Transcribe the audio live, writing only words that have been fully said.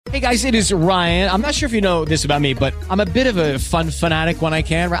Hey guys, it is Ryan. I'm not sure if you know this about me, but I'm a bit of a fun fanatic when I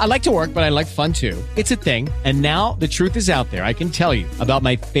can. I like to work, but I like fun too. It's a thing. And now the truth is out there. I can tell you about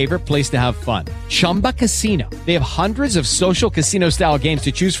my favorite place to have fun. Chumba Casino. They have hundreds of social casino style games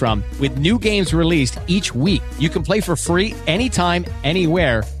to choose from with new games released each week. You can play for free anytime,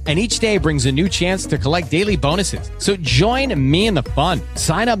 anywhere. And each day brings a new chance to collect daily bonuses. So join me in the fun.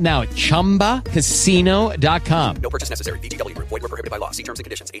 Sign up now at ChumbaCasino.com. No purchase necessary. VGW. Void where prohibited by law. See terms and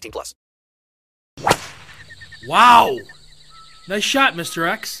conditions. 18+. Wow! Nice shot, Mr.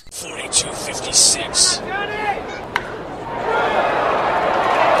 X. 42-56.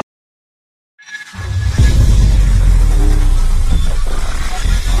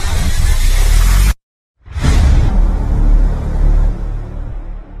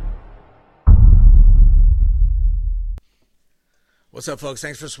 What's up, folks?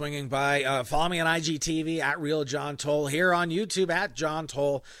 Thanks for swinging by. Follow me on IGTV at Real John Toll, here on YouTube at John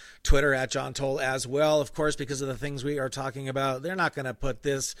Toll, Twitter at John Toll as well. Of course, because of the things we are talking about, they're not going to put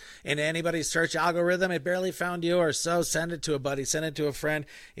this in anybody's search algorithm. It barely found you, or so. Send it to a buddy, send it to a friend.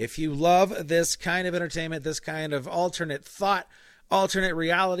 If you love this kind of entertainment, this kind of alternate thought, alternate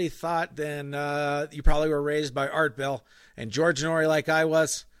reality thought, then you probably were raised by Art Bell and George Norrie like I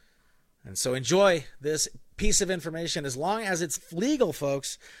was. And so enjoy this piece of information as long as it's legal,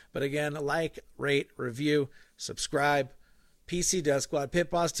 folks. But again, like, rate, review, subscribe. PC Death Squad,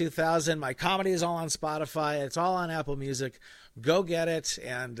 Pit Boss 2000. My comedy is all on Spotify. It's all on Apple Music. Go get it,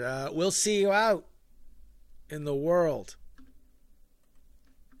 and we'll see you out in the world.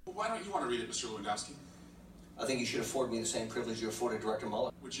 Well, why don't you want to read it, Mr. Lewandowski? I think you should afford me the same privilege you afforded Director Mueller.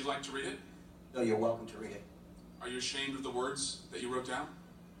 Would you like to read it? No, you're welcome to read it. Are you ashamed of the words that you wrote down?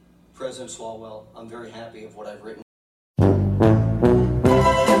 President Swalwell, I'm very happy of what I've written.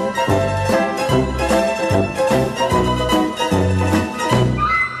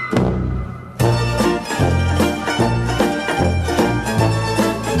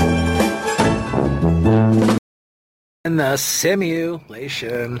 In the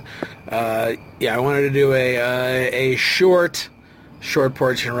simulation, I wanted to do a short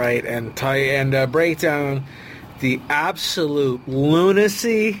portion, right, and break down the absolute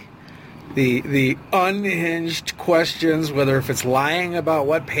lunacy, the unhinged questions, whether if it's lying about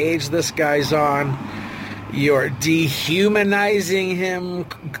what page this guy's on, you're dehumanizing him,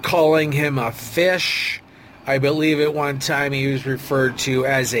 calling him a fish. I believe at one time he was referred to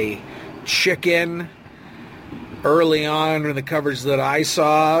as a chicken. Early on in the coverage that I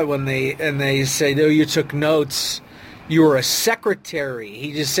saw, when they say, "No, you took notes. You were a secretary."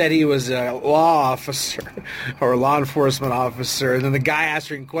 He just said he was a law officer or a law enforcement officer. And then the guy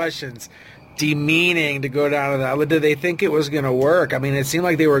answering questions, demeaning to go down to that. Did they think it was going to work? I mean, it seemed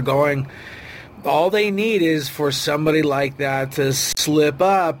like they were going, all they need is for somebody like that to slip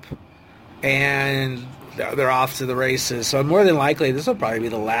up and they're off to the races. So more than likely, this will probably be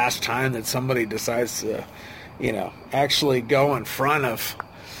the last time that somebody decides to, actually go in front of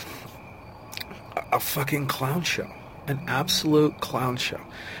a fucking clown show. An absolute clown show.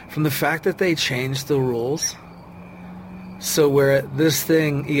 From the fact that they changed the rules, so where this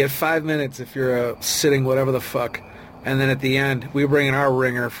thing, you get 5 minutes if you're sitting whatever the fuck, and then at the end, we bring in our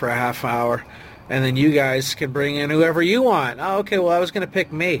ringer for a half hour, and then you guys can bring in whoever you want. Oh, okay, well, I was going to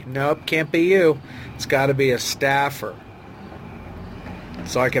pick me. Nope, can't be you. It's got to be a staffer.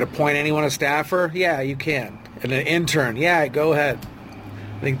 So I could appoint anyone a staffer? Yeah, you can. And an intern? Yeah, go ahead.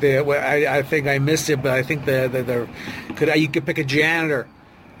 I think I missed it, but I think you could pick a janitor,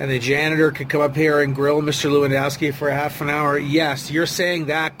 and the janitor could come up here and grill Mr. Lewandowski for half an hour. Yes, you're saying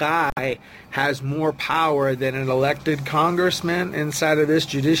that guy has more power than an elected congressman inside of this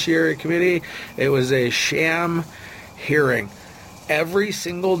Judiciary Committee. It was a sham hearing. Every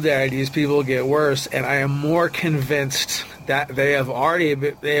single day, these people get worse, and I am more convinced that they have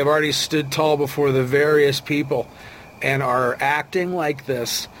already stood tall before the various people and are acting like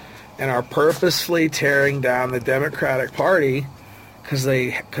this and are purposefully tearing down the Democratic Party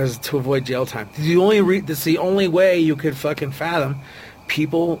because to avoid jail time. That's the only way you could fucking fathom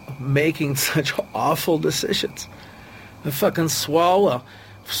people making such awful decisions. The fucking Swalwell.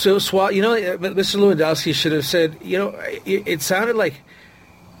 So Mr. Lewandowski should have said, it sounded like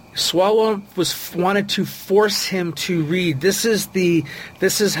Swalwell wanted to force him to read. This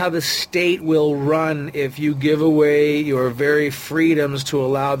is how the state will run if you give away your very freedoms to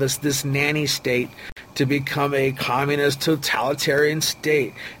allow this nanny state to become a communist totalitarian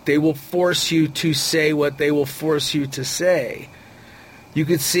state. They will force you to say what they will force you to say. You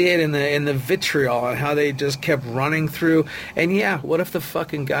could see it in the vitriol and how they just kept running through. And yeah, what if the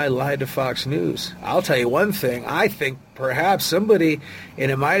fucking guy lied to Fox News? I'll tell you one thing. I think perhaps somebody, and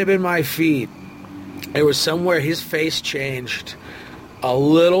it might have been my feed, it was somewhere his face changed a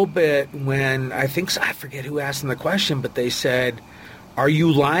little bit when I forget who asked him the question, but they said, "Are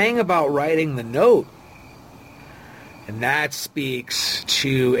you lying about writing the note?" And that speaks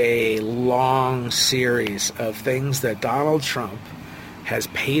to a long series of things that Donald Trump has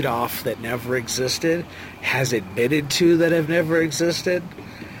paid off that never existed, has admitted to that have never existed,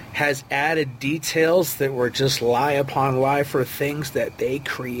 has added details that were just lie upon lie for things that they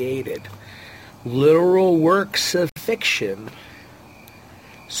created. Literal works of fiction.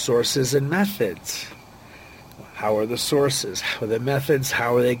 Sources and methods. How are the sources? How are the methods?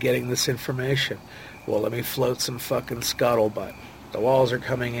 How are they getting this information? Well, let me float some fucking scuttlebutt. The walls are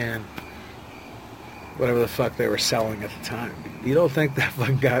coming in. Whatever the fuck they were selling at the time. You don't think that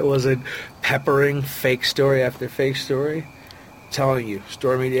fucking guy wasn't peppering fake story after fake story? I'm telling you,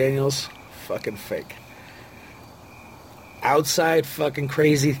 Stormy Daniels, fucking fake. Outside fucking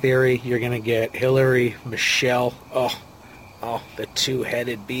crazy theory, you're gonna get Hillary, Michelle. Oh, the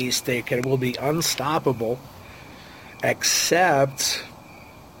two-headed beast. They will be unstoppable. Except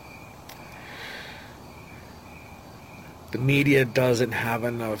the media doesn't have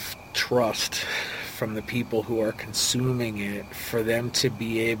enough trust from the people who are consuming it for them to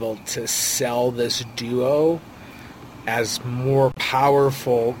be able to sell this duo as more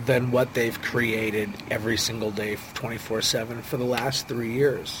powerful than what they've created every single day 24/7 for the last 3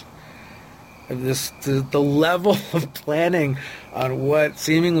 years. And the level of planning on what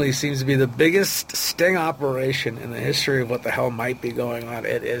seemingly seems to be the biggest sting operation in the history of what the hell might be going on,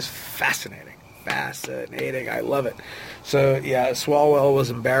 it is fascinating. Fascinating. I love it. So, yeah, Swalwell was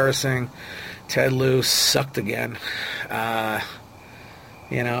embarrassing. Ted Lieu sucked again. I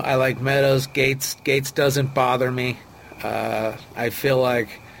like Meadows. Gates doesn't bother me. I feel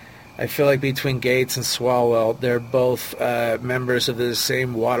like between Gates and Swalwell, they're both members of the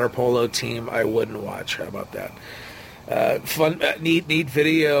same water polo team I wouldn't watch. How about that? Fun, neat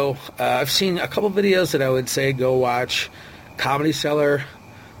video. I've seen a couple videos that I would say go watch. Comedy Cellar,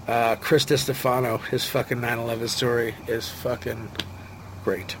 Chris DiStefano, his fucking 9/11 story is fucking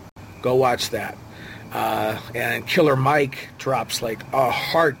great. Go watch that. And Killer Mike drops like a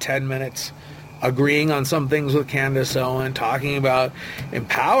hard 10 minutes agreeing on some things with Candace Owen, talking about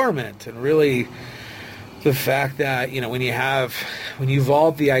empowerment and really the fact that, when you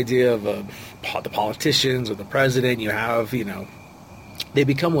evolve the idea of the politicians or the president, you have, they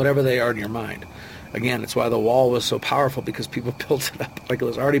become whatever they are in your mind. Again, it's why the wall was so powerful, because people built it up like it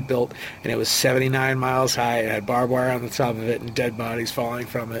was already built, and it was 79 miles high. It had barbed wire on the top of it and dead bodies falling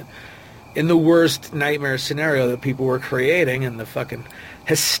from it. In the worst nightmare scenario that people were creating, and the fucking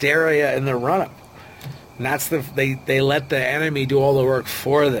hysteria in the run-up. And that's they let the enemy do all the work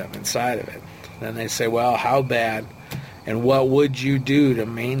for them inside of it. Then they say, well, how bad, and what would you do to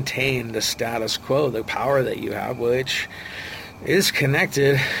maintain the status quo, the power that you have, which is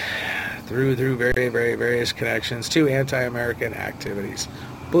connected through very, very various connections to anti-American activities.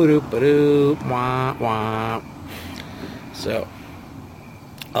 Ba-doop, ba-doop, wah, wah. So,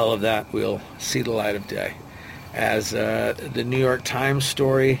 all of that will see the light of day as the New York Times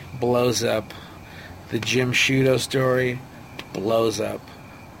story blows up, the Jim Sciutto story blows up,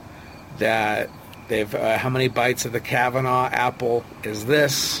 that they've how many bites of the Kavanaugh apple is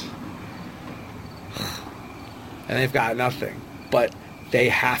this, and they've got nothing, but they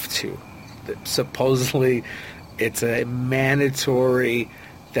have to. Supposedly it's a mandatory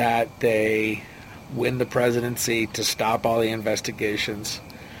that they win the presidency to stop all the investigations,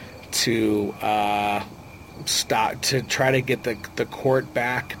 to try to get the court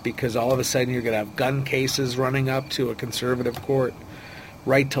back, because all of a sudden you're going to have gun cases running up to a conservative court,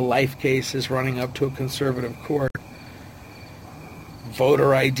 right to life cases running up to a conservative court,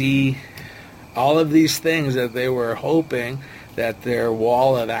 voter ID, all of these things that they were hoping that their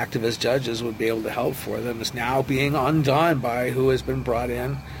wall of activist judges would be able to help for them is now being undone by who has been brought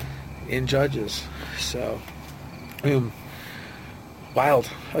in judges. So, wild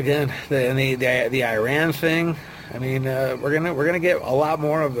again. The Iran thing. I mean, we're gonna get a lot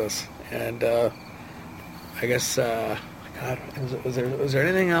more of this, and I guess God, was there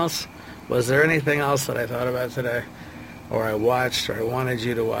anything else? Was there anything else that I thought about today, or I watched, or I wanted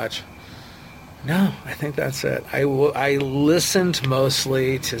you to watch? No, I think that's it. I listened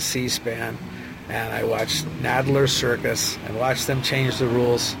mostly to C-SPAN, and I watched Nadler Circus and watched them change the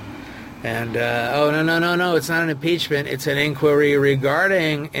rules. And, no, it's not an impeachment. It's an inquiry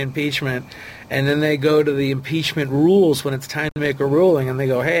regarding impeachment. And then they go to the impeachment rules when it's time to make a ruling, and they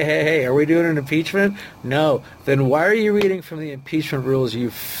go, hey, are we doing an impeachment? No. Then why are you reading from the impeachment rules,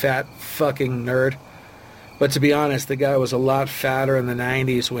 you fat fucking nerd? But to be honest, the guy was a lot fatter in the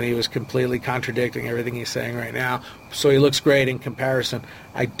 90s when he was completely contradicting everything he's saying right now. So he looks great in comparison.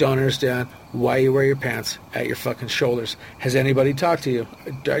 I don't understand why you wear your pants at your fucking shoulders. Has anybody talked to you?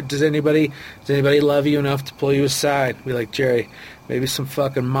 Does anybody love you enough to pull you aside? Be like, Jerry, maybe some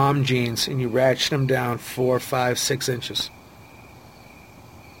fucking mom jeans, and you ratchet them down 4, 5, 6 inches.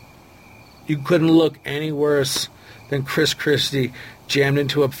 You couldn't look any worse than Chris Christie jammed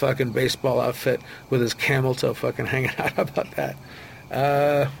into a fucking baseball outfit with his camel toe fucking hanging out. How about that?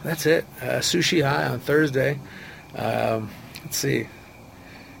 That's it. Sushi High on Thursday. Let's see.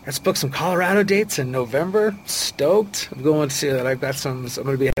 Let's book some Colorado dates in November. Stoked. I'm going to see that. I'm going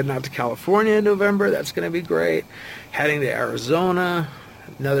to be heading out to California in November. That's going to be great. Heading to Arizona.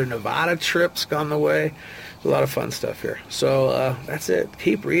 Another Nevada trip's on the way. A lot of fun stuff here. So that's it.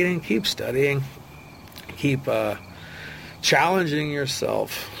 Keep reading. Keep studying. Keep challenging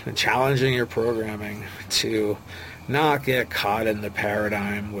yourself and challenging your programming to not get caught in the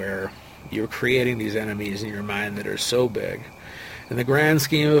paradigm where you're creating these enemies in your mind that are so big. In the grand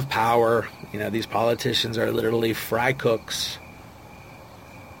scheme of power, these politicians are literally fry cooks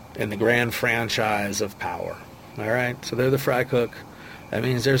in the grand franchise of power. All right? So they're the fry cook. That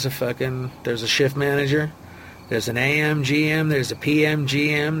means there's a shift manager, there's an AM GM, there's a PM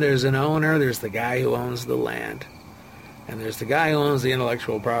GM, there's an owner, there's the guy who owns the land. And there's the guy who owns the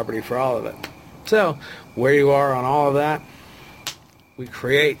intellectual property for all of it. So, where you are on all of that, we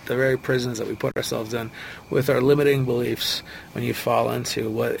create the very prisons that we put ourselves in with our limiting beliefs when you fall into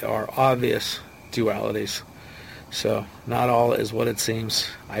what are obvious dualities. So, not all is what it seems.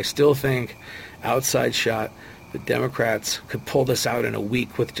 I still think, outside shot, the Democrats could pull this out in a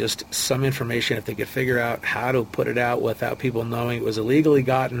week with just some information if they could figure out how to put it out without people knowing it was illegally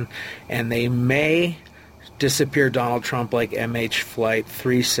gotten, and they may disappear Donald Trump like MH Flight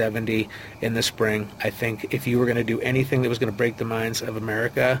 370 in the spring. I think if you were going to do anything that was going to break the minds of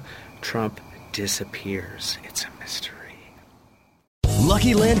America, Trump disappears. It's a mystery.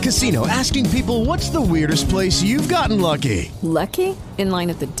 Lucky Land Casino, asking people, what's the weirdest place you've gotten lucky? Lucky? In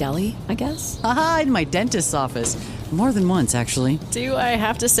line at the deli, I guess? Aha, in my dentist's office. More than once, actually. Do I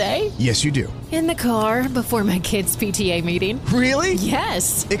have to say? Yes, you do. In the car before my kids' PTA meeting. Really?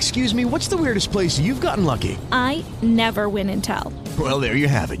 Yes. Excuse me, what's the weirdest place you've gotten lucky? I never win and tell. Well, there you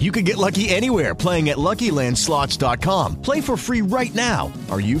have it. You can get lucky anywhere, playing at LuckyLandSlots.com. Play for free right now.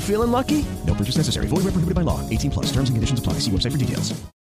 Are you feeling lucky? No purchase necessary. Void where prohibited by law. 18+. Terms and conditions apply. See website for details.